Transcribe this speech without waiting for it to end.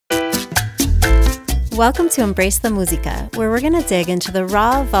Welcome to Embrace the Musica, where we're going to dig into the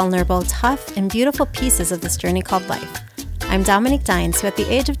raw, vulnerable, tough, and beautiful pieces of this journey called life. I'm Dominique Dines, who at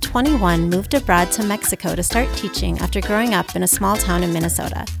the age of 21 moved abroad to Mexico to start teaching after growing up in a small town in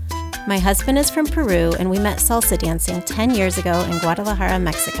Minnesota. My husband is from Peru, and we met salsa dancing 10 years ago in Guadalajara,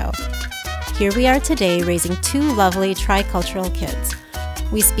 Mexico. Here we are today raising two lovely tricultural kids.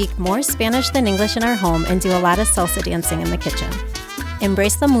 We speak more Spanish than English in our home and do a lot of salsa dancing in the kitchen.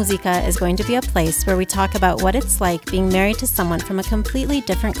 Embrace the Musica is going to be a place where we talk about what it's like being married to someone from a completely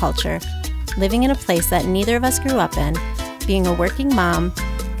different culture, living in a place that neither of us grew up in, being a working mom,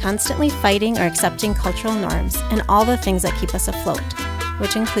 constantly fighting or accepting cultural norms, and all the things that keep us afloat,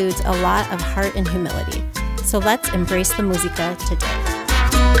 which includes a lot of heart and humility. So let's embrace the Musica today.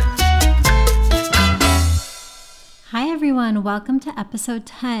 Hi everyone, welcome to episode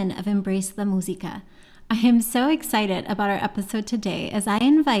 10 of Embrace the Musica. I am so excited about our episode today as I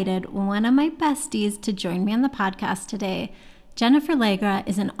invited one of my besties to join me on the podcast today. Jennifer Legra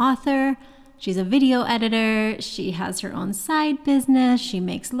is an author, she's a video editor, she has her own side business, she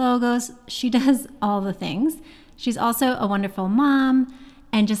makes logos, she does all the things. She's also a wonderful mom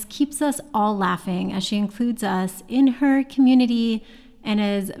and just keeps us all laughing as she includes us in her community and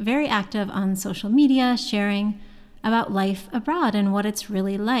is very active on social media, sharing about life abroad and what it's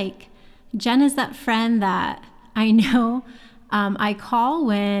really like. Jen is that friend that I know I call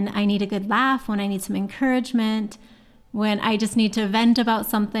when I need a good laugh, when I need some encouragement, when I just need to vent about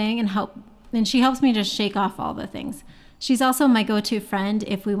something and she helps me just shake off all the things. She's also my go-to friend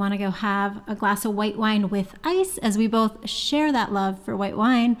if we want to go have a glass of white wine with ice, as we both share that love for white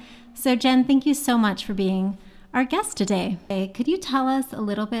wine. So Jen, thank you so much for being our guest today. Could you tell us a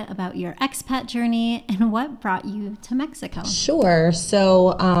little bit about your expat journey and what brought you to Mexico? Sure.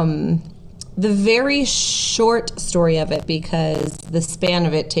 So the very short story of it, because the span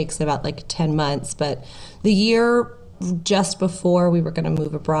of it takes about 10 months, but the year just before we were going to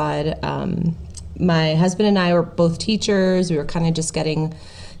move abroad, my husband and I were both teachers. We were kind of just getting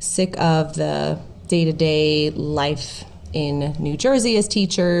sick of the day-to-day life in New Jersey as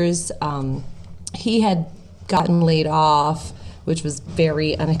teachers. He had gotten laid off, which was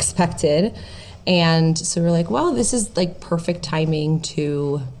very unexpected. And so we're like, well, this is perfect timing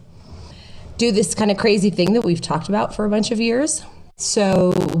to do this kind of crazy thing that we've talked about for a bunch of years.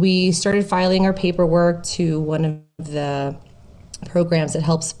 So we started filing our paperwork to one of the programs that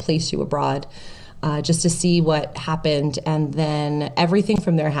helps place you abroad, just to see what happened. And then everything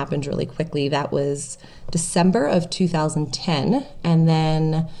from there happened really quickly. That was December of 2010. And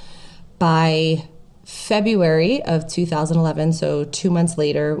then by February of 2011, so 2 months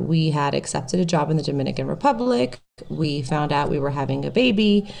later, we had accepted a job in the Dominican Republic. We found out we were having a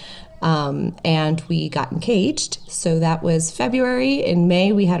baby, and we got engaged. So that was February. In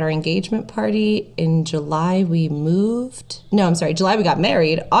May, we had our engagement party. In July, July we got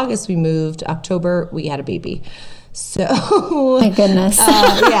married. August, we moved. October, we had a baby. So, my goodness.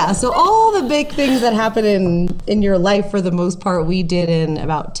 So all the big things that happen in your life, for the most part, we did in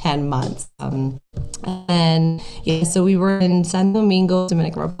about 10 months. So we were in San Domingo,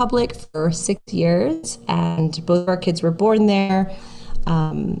 Dominican Republic for 6 years, and both of our kids were born there.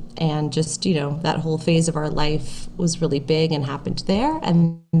 And just, that whole phase of our life was really big and happened there.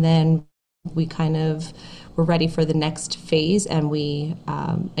 And then we kind of were ready for the next phase, and we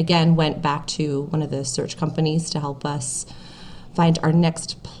again went back to one of the search companies to help us find our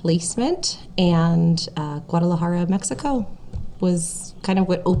next placement, and Guadalajara, Mexico was kind of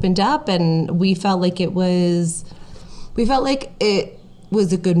what opened up, and we felt like it was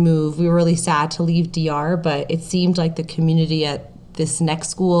a good move. We were really sad to leave DR, but it seemed like the community at this next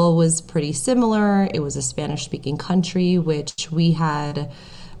school was pretty similar. It was a Spanish-speaking country, which we had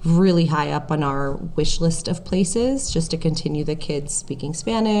really high up on our wish list of places just to continue the kids speaking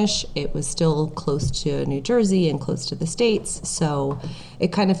Spanish. It was still close to New Jersey and close to the States, so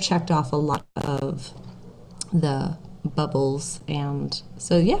it kind of checked off a lot of the bubbles, and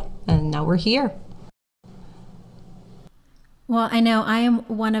now we're here. Well, I know I am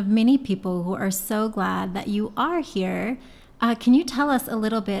one of many people who are so glad that you are here. Can you tell us a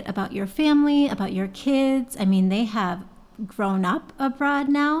little bit about your family, about your kids? I mean, they have grown up abroad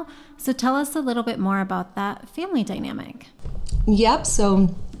now. So tell us a little bit more about that family dynamic. Yep.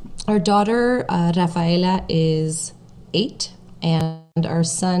 So our daughter, Rafaela, is 8, and our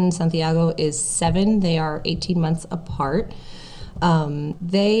son, Santiago, is 7. They are 18 months apart.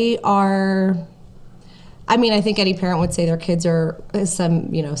 They are, I think any parent would say their kids are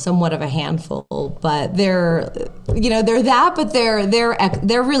somewhat of a handful, but they're that, but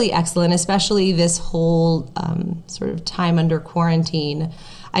they're really excellent, especially this whole sort of time under quarantine.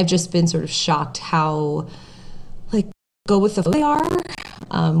 I've just been sort of shocked how like go with the flow they are.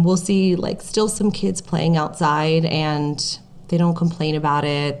 We'll see like still some kids playing outside and they don't complain about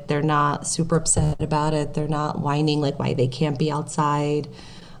it. They're not super upset about it. They're not whining like why they can't be outside.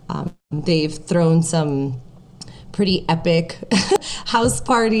 They've thrown some pretty epic house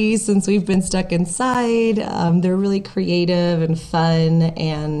parties since we've been stuck inside. They're really creative and fun.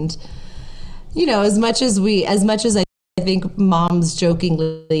 And, you know, as much as I think moms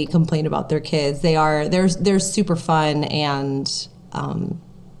jokingly complain about their kids, they're super fun and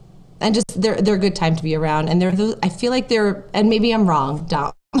just they're a good time to be around. And I feel like and maybe I'm wrong,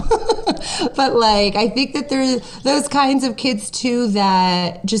 Dom. But like I think that there's those kinds of kids too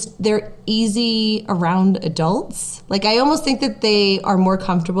that just they're easy around adults. Like I almost think that they are more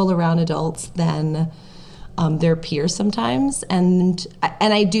comfortable around adults than their peers sometimes. And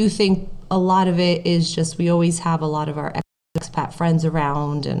I do think a lot of it is just we always have a lot of our expat friends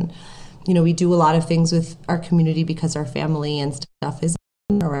around, and you know we do a lot of things with our community because our family and stuff is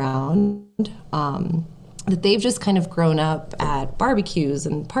around. That they've just kind of grown up at barbecues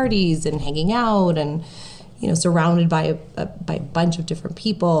and parties and hanging out and, you know, surrounded by a bunch of different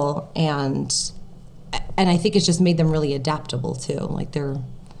people. And I think it's just made them really adaptable too. Like they're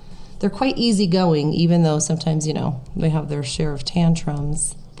quite easygoing, even though sometimes, you know, they have their share of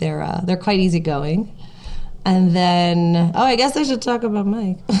tantrums. They're quite easygoing. And then, I guess I should talk about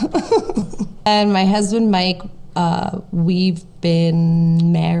Mike. And my husband, Mike, we've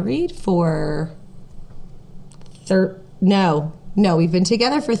been married for we've been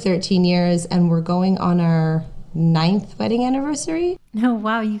together for 13 years and we're going on our 9th wedding anniversary. Oh,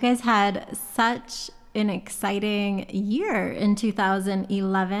 wow. You guys had such an exciting year in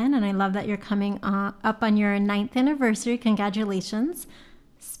 2011. And I love that you're coming up on your 9th anniversary. Congratulations.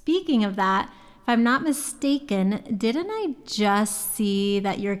 Speaking of that, if I'm not mistaken, didn't I just see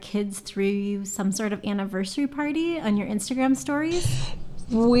that your kids threw you some sort of anniversary party on your Instagram stories?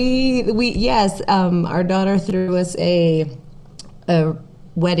 Yes, our daughter threw us a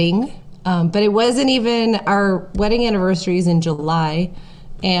wedding, but it wasn't even our wedding anniversary is in July,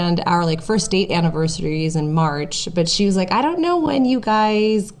 and our like first date anniversary is in March. But she was like, I don't know when you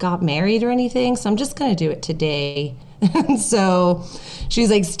guys got married or anything, so I'm just gonna do it today. And so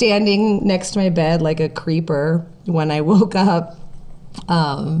she's like standing next to my bed like a creeper when I woke up,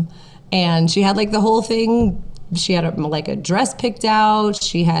 and she had like the whole thing. She had a dress picked out.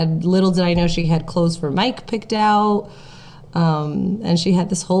 She had, little did I know, she had clothes for Mike picked out. And she had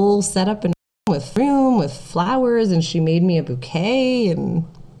this whole setup in with room with flowers, and she made me a bouquet, and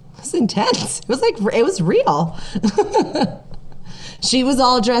it was intense. It was real. She was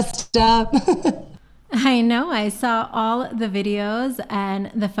all dressed up. I know. I saw all the videos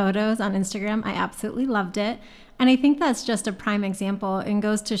and the photos on Instagram. I absolutely loved it. And I think that's just a prime example and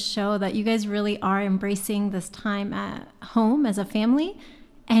goes to show that you guys really are embracing this time at home as a family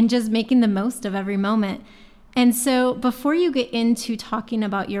and just making the most of every moment. And so before you get into talking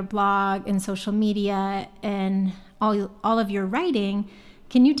about your blog and social media and all of your writing,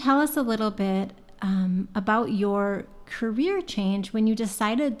 can you tell us a little bit about your career change when you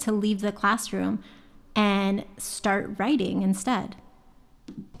decided to leave the classroom and start writing instead?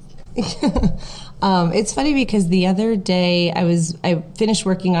 It's funny because the other day I finished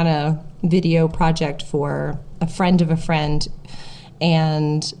working on a video project for a friend of a friend,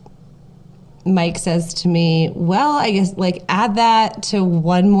 and Mike says to me, well, I guess like add that to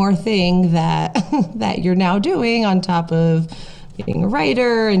one more thing that that you're now doing on top of being a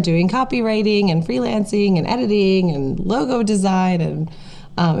writer and doing copywriting and freelancing and editing and logo design. And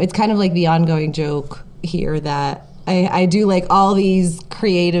it's kind of like the ongoing joke here that I do like all these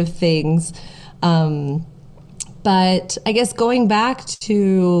creative things. But I guess going back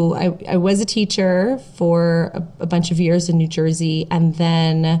to, I was a teacher for a bunch of years in New Jersey. And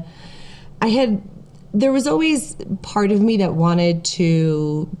then there was always part of me that wanted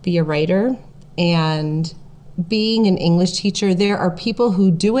to be a writer. And being an English teacher, there are people who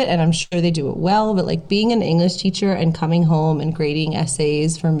do it, and I'm sure they do it well, but like being an English teacher and coming home and grading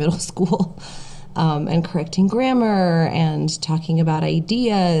essays for middle school, and correcting grammar and talking about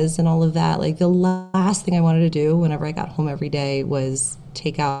ideas and all of that. Like the last thing I wanted to do whenever I got home every day was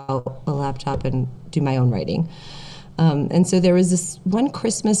take out a laptop and do my own writing. And so there was this one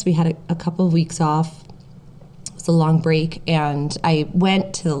Christmas, we had a couple of weeks off. It was a long break, and I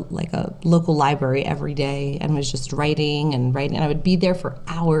went to like a local library every day and was just writing. And I would be there for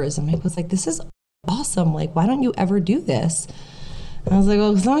hours. And I was like, this is awesome. Like, why don't you ever do this? And I was like,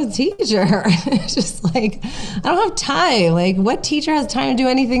 well, because I'm a teacher. It's just like, I don't have time. Like, what teacher has time to do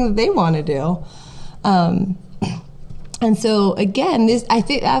anything that they want to do? And so again, I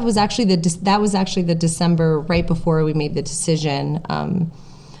think that was actually the December right before we made the decision. I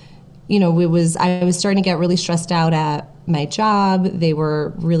was starting to get really stressed out at my job. They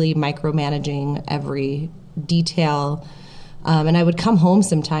were really micromanaging every detail. And I would come home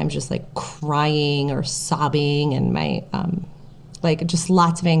sometimes just like crying or sobbing, and my like just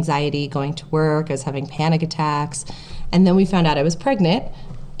lots of anxiety going to work. I was having panic attacks. And then we found out I was pregnant.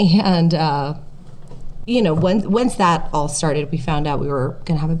 And once that all started, we found out we were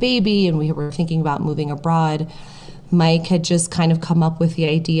going to have a baby, and we were thinking about moving abroad. Mike had just kind of come up with the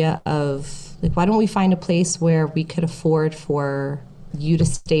idea of, like, why don't we find a place where we could afford for you to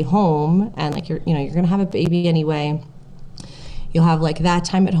stay home, and like you're going to have a baby anyway. You'll have like that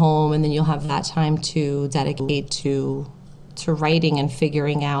time at home, and then you'll have that time to dedicate to writing and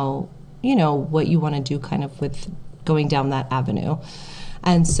figuring out, what you want to do kind of with going down that avenue.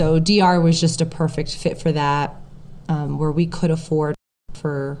 And so DR was just a perfect fit for that, where we could afford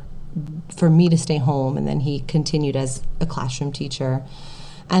for me to stay home, and then he continued as a classroom teacher.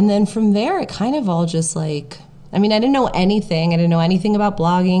 And then from there, it kind of all just like, I didn't know anything. I didn't know anything about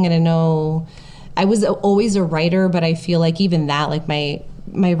blogging. I was always a writer, but I feel like even that, like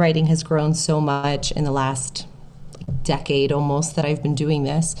my writing has grown so much in the last decade almost that I've been doing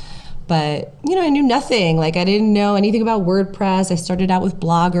this. But, I knew nothing. Like, I didn't know anything about WordPress. I started out with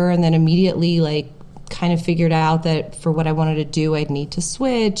Blogger, and then immediately, like, kind of figured out that for what I wanted to do, I'd need to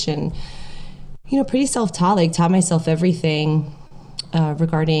switch. And, pretty self-taught, like, taught myself everything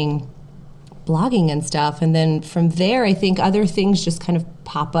regarding blogging and stuff. And then from there, I think other things just kind of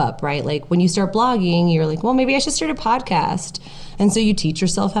pop up, right? Like, when you start blogging, you're like, well, maybe I should start a podcast. And so you teach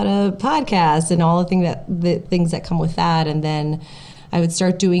yourself how to podcast and all the things that come with that. And then I would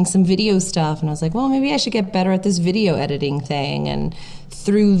start doing some video stuff, and I was like, well, maybe I should get better at this video editing thing. And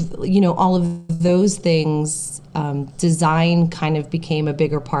through, all of those things, design kind of became a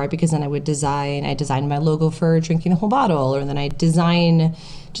bigger part, because then I designed my logo for Drinking the Whole Bottle, or then I design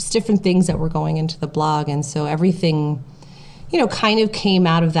just different things that were going into the blog. And so everything, kind of came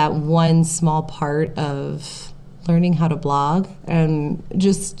out of that one small part of learning how to blog, and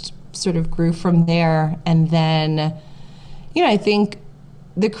just sort of grew from there. And then, I think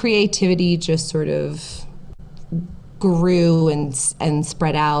the creativity just sort of grew and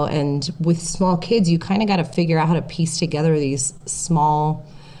spread out. And with small kids, you kind of got to figure out how to piece together these small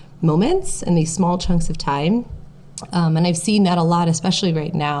moments and these small chunks of time. And I've seen that a lot, especially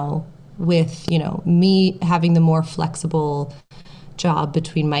right now with, me having the more flexible job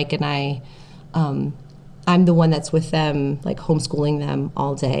between Mike and I. I'm the one that's with them, like homeschooling them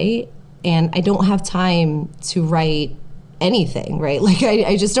all day. And I don't have time to write anything, right? Like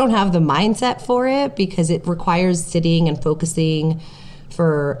I just don't have the mindset for it, because it requires sitting and focusing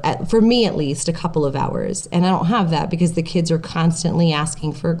for me at least a couple of hours. And I don't have that, because the kids are constantly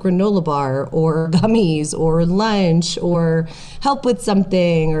asking for a granola bar or gummies or lunch or help with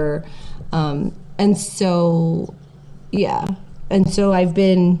something, or and so I've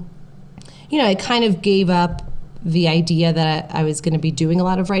been, I kind of gave up the idea that I was going to be doing a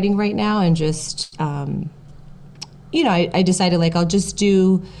lot of writing right now, and just I decided, like, I'll just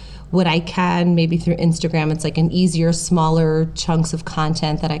do what I can, maybe through Instagram. It's like an easier, smaller chunks of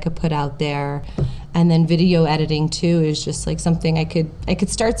content that I could put out there. And then video editing too is just like something I could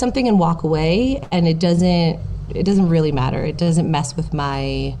start something and walk away, and it doesn't really matter. It doesn't mess with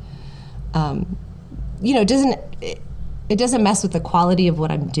my it doesn't mess with the quality of what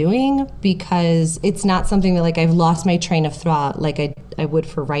I'm doing, because it's not something that, like, I've lost my train of thought like I would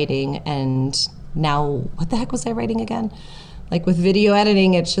for writing. And now, what the heck was I writing again? Like with video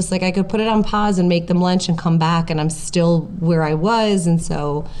editing, it's just like I could put it on pause and make them lunch and come back, and I'm still where I was. And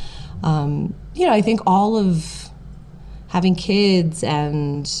so, I think all of having kids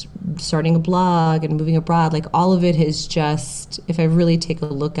and starting a blog and moving abroad, like all of it has just, if I really take a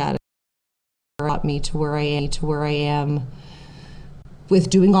look at it, brought me to where I am with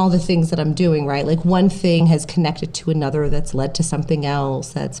doing all the things that I'm doing, right? Like one thing has connected to another that's led to something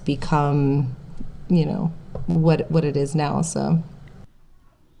else that's become, what it is now. So,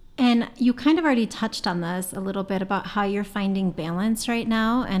 and you kind of already touched on this a little bit about how you're finding balance right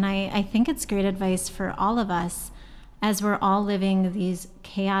now, and I think it's great advice for all of us as we're all living these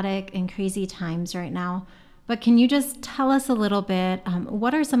chaotic and crazy times right now. But can you just tell us a little bit,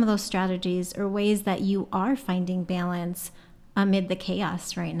 what are some of those strategies or ways that you are finding balance amid the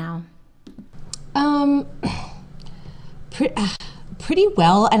chaos right now? Pretty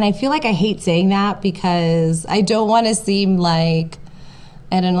well. And I feel like I hate saying that, because I don't want to seem like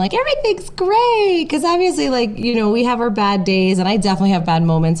And I'm like, everything's great. Because obviously, like, you know, we have our bad days, and I definitely have bad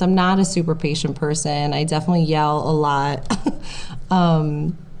moments. I'm not a super patient person. I definitely yell a lot.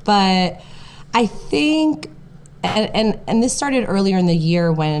 But I think, and this started earlier in the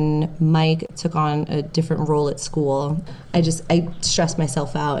year when Mike took on a different role at school. I stressed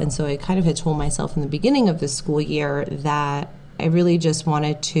myself out. And so I kind of had told myself in the beginning of the school year that I really just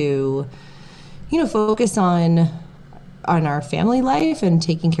wanted to, you know, focus on our family life and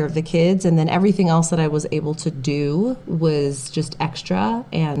taking care of the kids, and then everything else that I was able to do was just extra,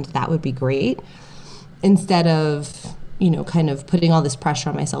 and that would be great, instead of, you know, kind of putting all this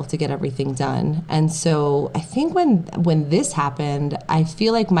pressure on myself to get everything done. And so I think when this happened, I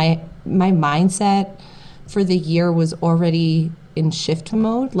feel like my mindset for the year was already in shift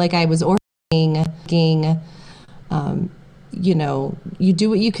mode. Like I was already thinking, you know, you do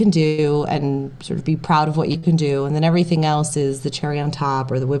what you can do and sort of be proud of what you can do. And then everything else is the cherry on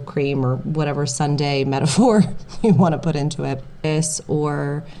top or the whipped cream or whatever Sunday metaphor you want to put into it.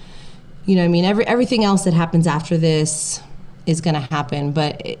 Or, you know, I mean, everything else that happens after this is going to happen.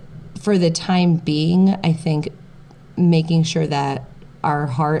 But for the time being, I think making sure that our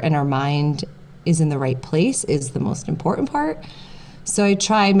heart and our mind is in the right place is the most important part. So I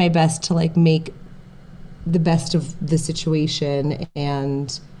try my best to like make the best of the situation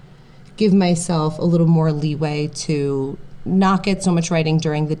and give myself a little more leeway to not get so much writing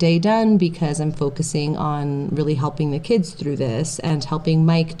during the day done, because I'm focusing on really helping the kids through this and helping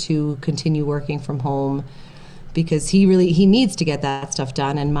Mike to continue working from home, because he needs to get that stuff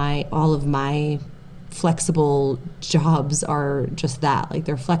done. And all of my flexible jobs are just that, like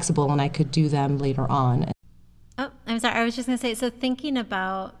they're flexible and I could do them later on. Oh, I'm sorry. I was just going to say, so thinking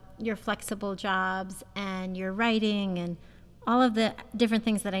about your flexible jobs and your writing and all of the different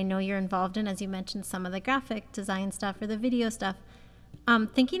things that I know you're involved in, as you mentioned, some of the graphic design stuff or the video stuff,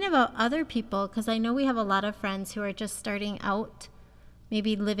 thinking about other people, because I know we have a lot of friends who are just starting out,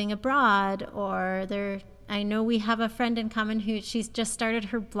 maybe living abroad, or I know we have a friend in common who she's just started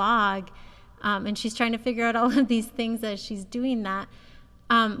her blog, and she's trying to figure out all of these things as she's doing that.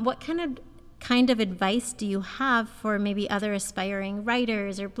 What kind of advice do you have for maybe other aspiring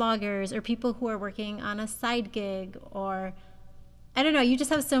writers or bloggers or people who are working on a side gig, or I don't know, you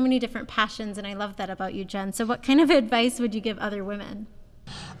just have so many different passions, and I love that about you, Jen. So what kind of advice would you give other women?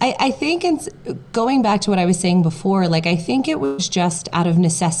 I think it's going back to what I was saying before, like I think it was just out of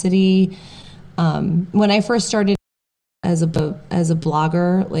necessity. When I first started as a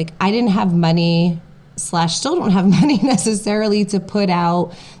blogger, like I didn't have money / still don't have money necessarily to put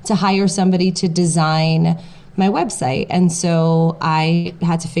out to hire somebody to design my website. And so I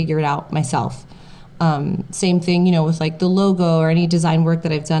had to figure it out myself. Same thing, you know, with like the logo or any design work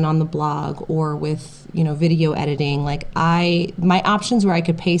that I've done on the blog, or with, you know, video editing. Like my options were I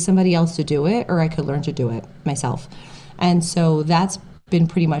could pay somebody else to do it, or I could learn to do it myself. And so that's been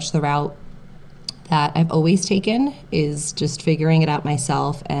pretty much the route that I've always taken, is just figuring it out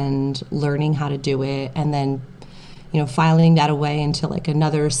myself and learning how to do it, and then, you know, filing that away into like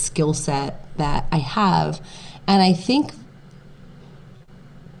another skill set that I have. And I think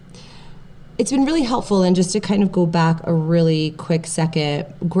it's been really helpful. And just to kind of go back a really quick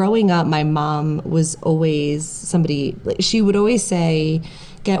second, growing up, my mom was always somebody, she would always say,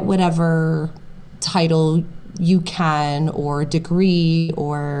 get whatever title you can, or degree,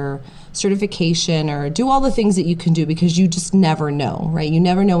 or certification, or do all the things that you can do, because you just never know, right? You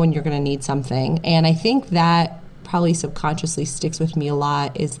never know when you're going to need something. And I think that probably subconsciously sticks with me a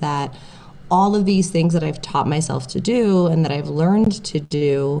lot, is that all of these things that I've taught myself to do and that I've learned to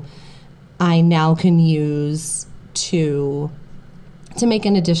do, I now can use to make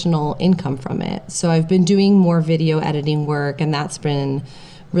an additional income from it. So I've been doing more video editing work, and that's been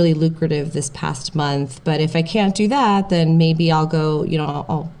really lucrative this past month. But if I can't do that, then maybe I'll go, you know,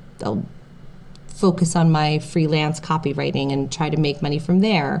 I'll focus on my freelance copywriting and try to make money from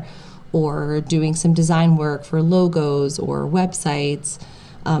there, or doing some design work for logos or websites.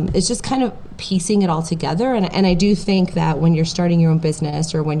 It's just kind of piecing it all together. And I do think that when you're starting your own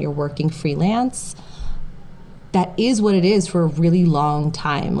business or when you're working freelance, that is what it is for a really long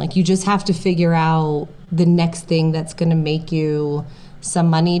time. Like you just have to figure out the next thing that's going to make you some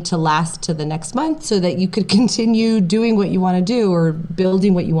money to last to the next month, so that you could continue doing what you want to do or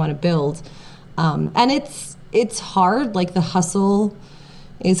building what you want to build. And it's hard, like the hustle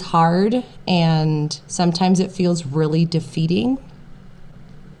is hard, and sometimes it feels really defeating.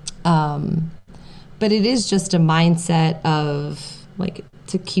 But it is just a mindset of like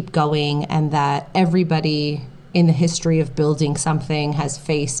to keep going, and that everybody in the history of building something has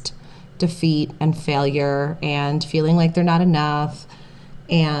faced defeat and failure and feeling like they're not enough.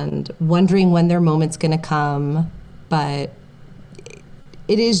 and wondering when their moment's going to come. But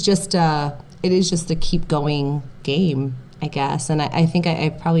it is just a keep going game, I guess. And I think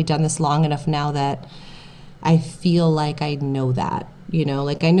I've probably done this long enough now that I feel like I know that,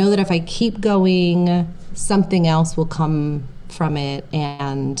 like I know that if I keep going, something else will come from it.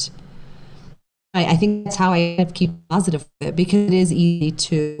 And I think that's how I keep positive with it, because it is easy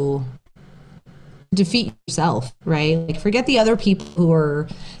to defeat yourself, right? Like, forget the other people who are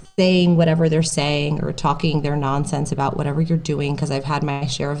saying whatever they're saying or talking their nonsense about whatever you're doing, because I've had my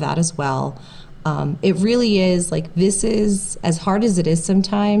share of that as well. It really is like, this is, as hard as it is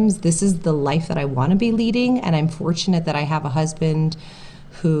sometimes, this is the life that I want to be leading. And I'm fortunate that I have a husband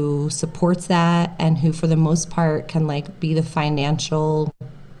who supports that and who, for the most part, can like be the financial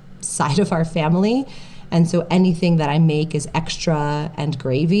side of our family. And so anything that I make is extra and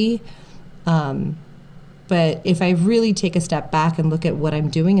gravy. But if I really take a step back and look at what I'm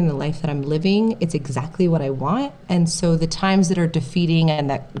doing in the life that I'm living, it's exactly what I want. And so the times that are defeating and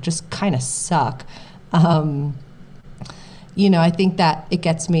that just kind of suck, I think that it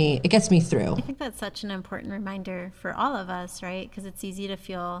gets me through. I think that's such an important reminder for all of us, right? Because it's easy to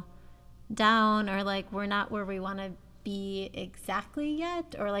feel down, or like we're not where we want to be exactly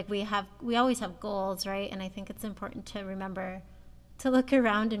yet, or like we always have goals, right? And I think it's important to remember to look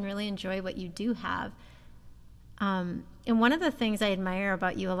around and really enjoy what you do have. And one of the things I admire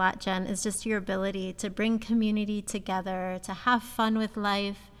about you a lot, Jen, is just your ability to bring community together, to have fun with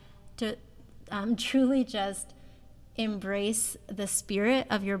life, to truly just embrace the spirit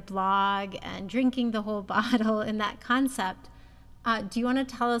of your blog and drinking the whole bottle and that concept. Do you want to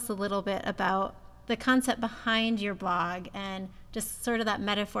tell us a little bit about the concept behind your blog and just sort of that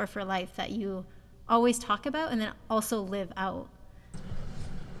metaphor for life that you always talk about and then also live out?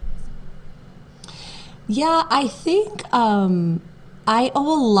 Yeah, I think I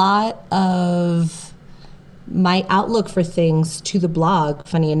owe a lot of my outlook for things to the blog,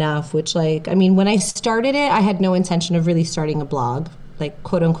 funny enough, which when I started it, I had no intention of really starting a blog, like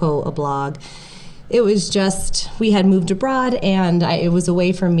quote unquote a blog. It was just, we had moved abroad and it was a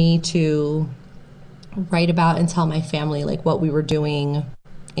way for me to write about and tell my family like what we were doing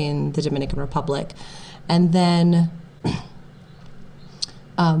in the Dominican Republic. And then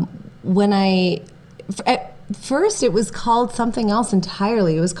at first it was called something else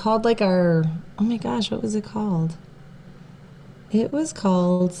entirely. It was called like oh my gosh, what was it called? It was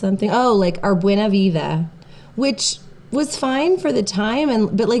called something, like Our Buena Vida, which was fine for the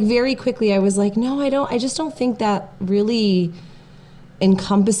time. But like very quickly I was like, no, I just don't think that really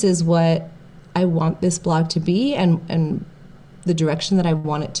encompasses what I want this blog to be and the direction that I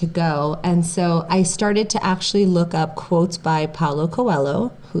want it to go. And so I started to actually look up quotes by Paulo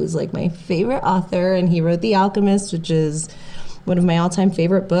Coelho, who's like my favorite author, and he wrote The Alchemist, which is one of my all-time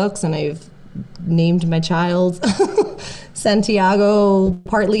favorite books, and I've named my child Santiago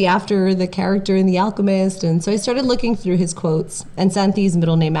partly after the character in The Alchemist. And so I started looking through his quotes, and Santi's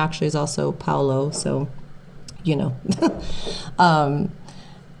middle name actually is also Paulo, so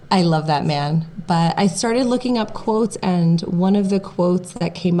I love that man. But I started looking up quotes, and one of the quotes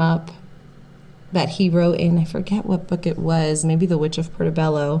that came up that he wrote in, I forget what book it was, maybe The Witch of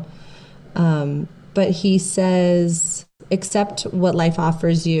Portobello, but he says, accept what life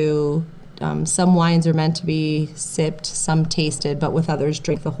offers you. Some wines are meant to be sipped, some tasted, but with others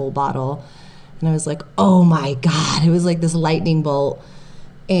drink the whole bottle. And I was like, oh my God, it was like this lightning bolt.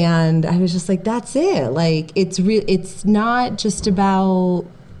 And I was just like, that's it. Like, it's not just about,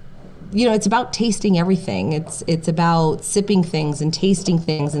 it's about tasting everything. It's about sipping things and tasting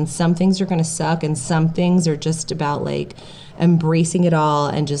things, and some things are going to suck, and some things are just about like embracing it all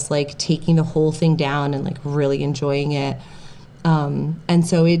and just like taking the whole thing down and like really enjoying it. And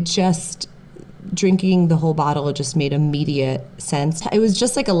so drinking the whole bottle just made immediate sense. It was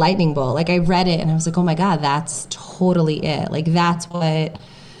just like a lightning bolt. Like, I read it and I was like, oh my God, that's totally it. Like, that's what,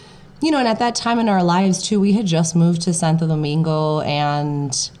 and at that time in our lives too, we had just moved to Santo Domingo,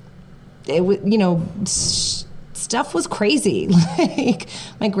 and it was, stuff was crazy. Like,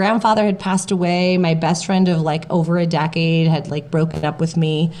 my grandfather had passed away. My best friend of like over a decade had like broken up with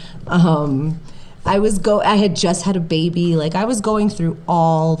me. I had just had a baby. Like, I was going through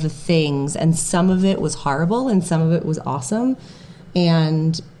all the things, and some of it was horrible and some of it was awesome.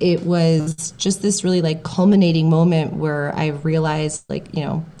 And it was just this really like culminating moment where I realized like,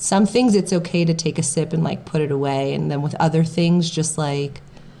 some things it's okay to take a sip and like put it away. And then with other things, just like,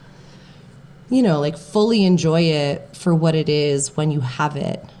 like fully enjoy it for what it is when you have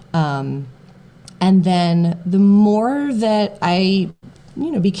it. And then the more that I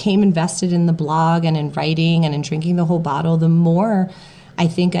became invested in the blog and in writing and in drinking the whole bottle, the more I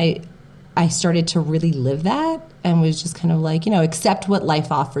think I started to really live that and was just kind of like, accept what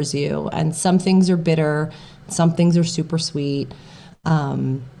life offers you. And some things are bitter, some things are super sweet.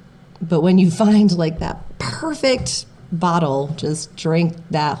 But when you find like that perfect bottle, just drink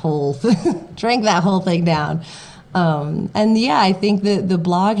that whole thing down. And yeah, I think that the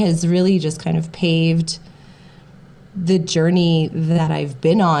blog has really just kind of paved the journey that I've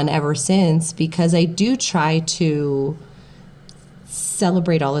been on ever since, because I do try to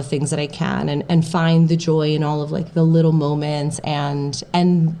celebrate all the things that I can and find the joy in all of like the little moments and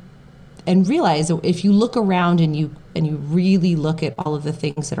realize that if you look around and you really look at all of the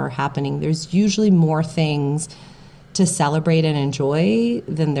things that are happening, there's usually more things to celebrate and enjoy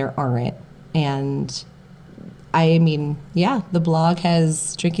than there aren't. And I mean, yeah, the blog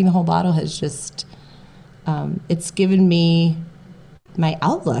Drinking the Whole Bottle has just, it's given me my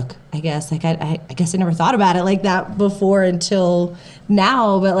outlook, I guess. Like, I guess I never thought about it like that before until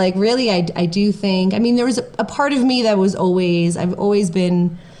now. But like, really, I do think, I mean, there was a part of me that was I've always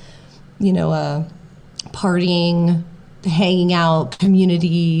been, a partying, hanging out,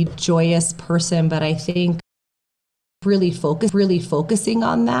 community, joyous person. But I think really focusing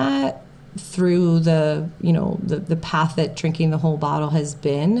on that through the path that Drinking the Whole Bottle has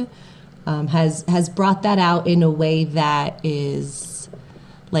been, has brought that out in a way that is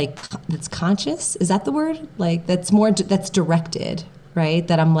like, that's conscious. Is that the word? Like, that's directed, right?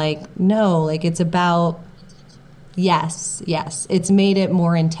 That I'm like, no, like it's about, yes. It's made it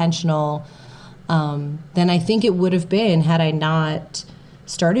more intentional than I think it would have been had I not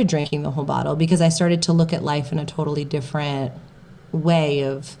started Drinking the Whole Bottle, because I started to look at life in a totally different way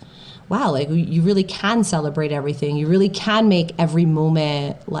of, wow, like you really can celebrate everything. You really can make every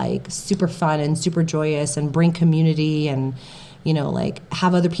moment like super fun and super joyous and bring community and, like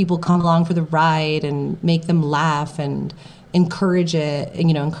have other people come along for the ride and make them laugh and encourage it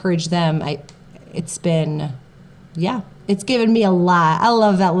and, encourage them. It's given me a lot. I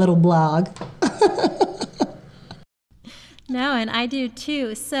love that little blog. No, and I do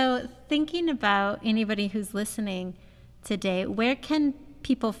too. So thinking about anybody who's listening today, where can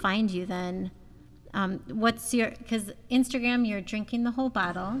people find you then? Because Instagram, you're Drinking the Whole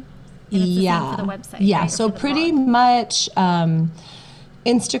Bottle. And it's the same for the website. Yeah, right? So pretty much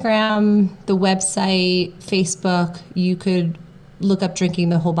Instagram, the website, Facebook, you could look up Drinking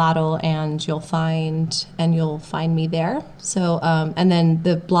the Whole Bottle and you'll find me there. So, and then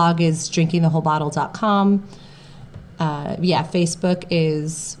the blog is drinkingthewholebottle.com. Facebook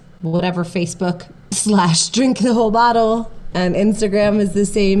is whatever Facebook/Drink the Whole Bottle, and Instagram is the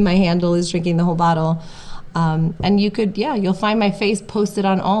same. My handle is Drinking the Whole Bottle. And you'll find my face posted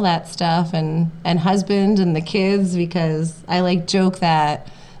on all that stuff and husband and the kids, because I like joke that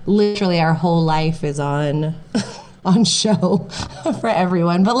literally our whole life is on show for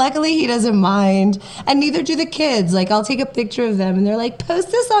everyone. But luckily he doesn't mind, and neither do the kids. Like, I'll take a picture of them and they're like,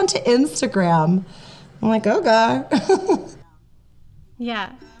 post this onto Instagram. I'm like, oh God.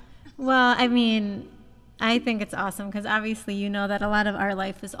 Yeah. Well, I mean, I think it's awesome because obviously that a lot of our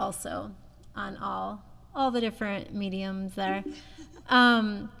life is also on all the different mediums there.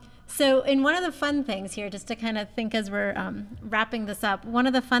 So in one of the fun things here, just to kind of think as we're wrapping this up, one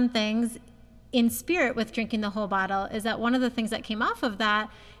of the fun things in spirit with Drinking the Whole Bottle is that one of the things that came off of that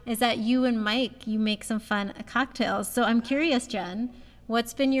is that you and Mike, you make some fun cocktails. So I'm curious, Jen,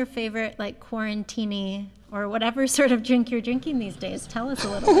 what's been your favorite like quarantini or whatever sort of drink you're drinking these days? Tell us a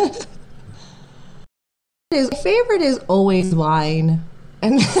little bit. His favorite is always wine.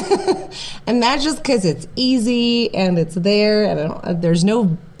 And and that's just because it's easy and it's there and there's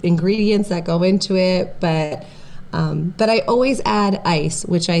no ingredients that go into it. But I always add ice,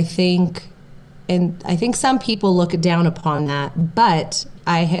 which I think some people look down upon that. But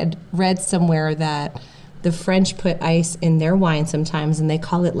I had read somewhere that the French put ice in their wine sometimes, and they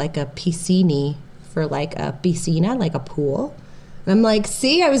call it like a piscine for like a piscina, like a pool. And I'm like,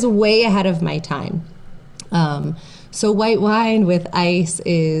 see, I was way ahead of my time. So white wine with ice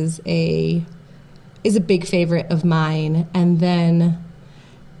is a big favorite of mine. And then,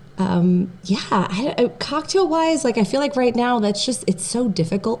 cocktail wise, like I feel like right now it's so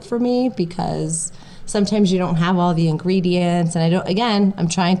difficult for me because sometimes you don't have all the ingredients, and I'm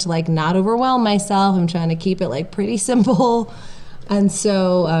trying to like not overwhelm myself. I'm trying to keep it like pretty simple. And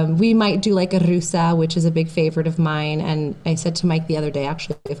so we might do like a rusa, which is a big favorite of mine. And I said to Mike the other day,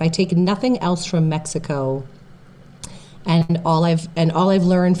 actually, if I take nothing else from Mexico, and all I've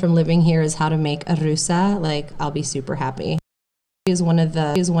learned from living here is how to make a rusa, like I'll be super happy. Is one of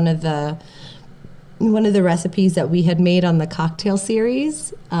the recipes that we had made on the cocktail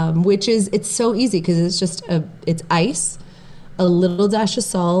series, which is, it's so easy because it's just it's ice, a little dash of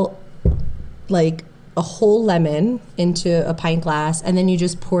salt, like a whole lemon into a pint glass, and then you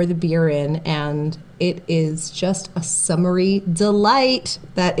just pour the beer in, and it is just a summery delight.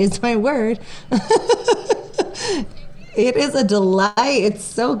 That is my word. It is a delight. It's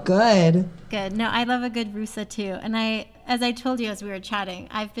so good. Good. No, I love a good Rusa too. And as I told you as we were chatting,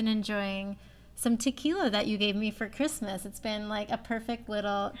 I've been enjoying some tequila that you gave me for Christmas. It's been like a perfect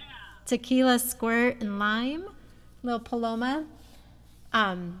little tequila squirt and lime, little Paloma.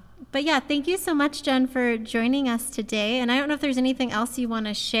 But yeah, thank you so much, Jen, for joining us today. And I don't know if there's anything else you want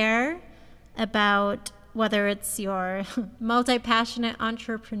to share about whether it's your multi-passionate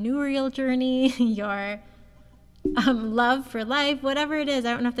entrepreneurial journey, your love for life, whatever it is.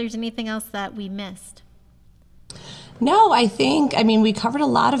 I don't know if there's anything else that we missed. No, I mean, we covered a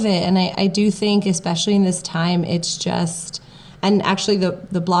lot of it. And I do think, especially in this time, it's just, and actually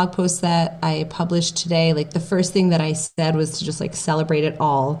the blog post that I published today, like the first thing that I said was to just like celebrate it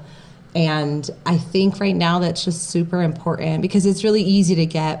all. And I think right now that's just super important, because it's really easy to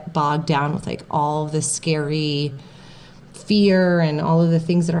get bogged down with like all the scary fear and all of the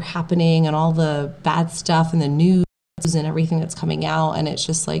things that are happening and all the bad stuff and the news and everything that's coming out. And it's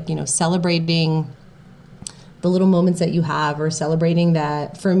just like, celebrating the little moments that you have, or celebrating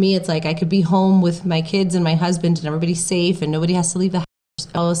that. For me, it's like I could be home with my kids and my husband and everybody's safe and nobody has to leave the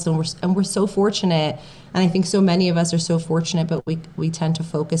house. And we're so fortunate. And I think so many of us are so fortunate, but we tend to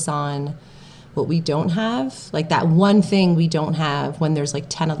focus on what we don't have, like that one thing we don't have when there's like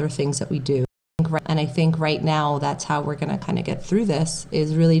 10 other things that we do. And I think right now that's how we're going to kind of get through this,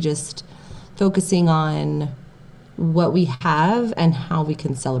 is really just focusing on what we have and how we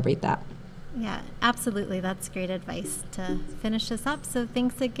can celebrate that. Yeah, absolutely. That's great advice to finish this up. So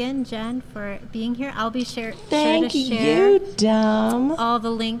thanks again, Jen, for being here. I'll be sure to share you, Dom. all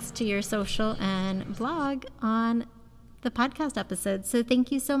the links to your social and blog on the podcast episode. So thank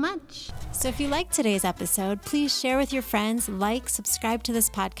you so much. So if you liked today's episode, please share with your friends, subscribe to this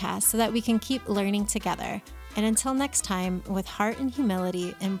podcast so that we can keep learning together. And until next time, with heart and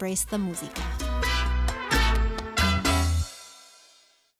humility, embrace the música.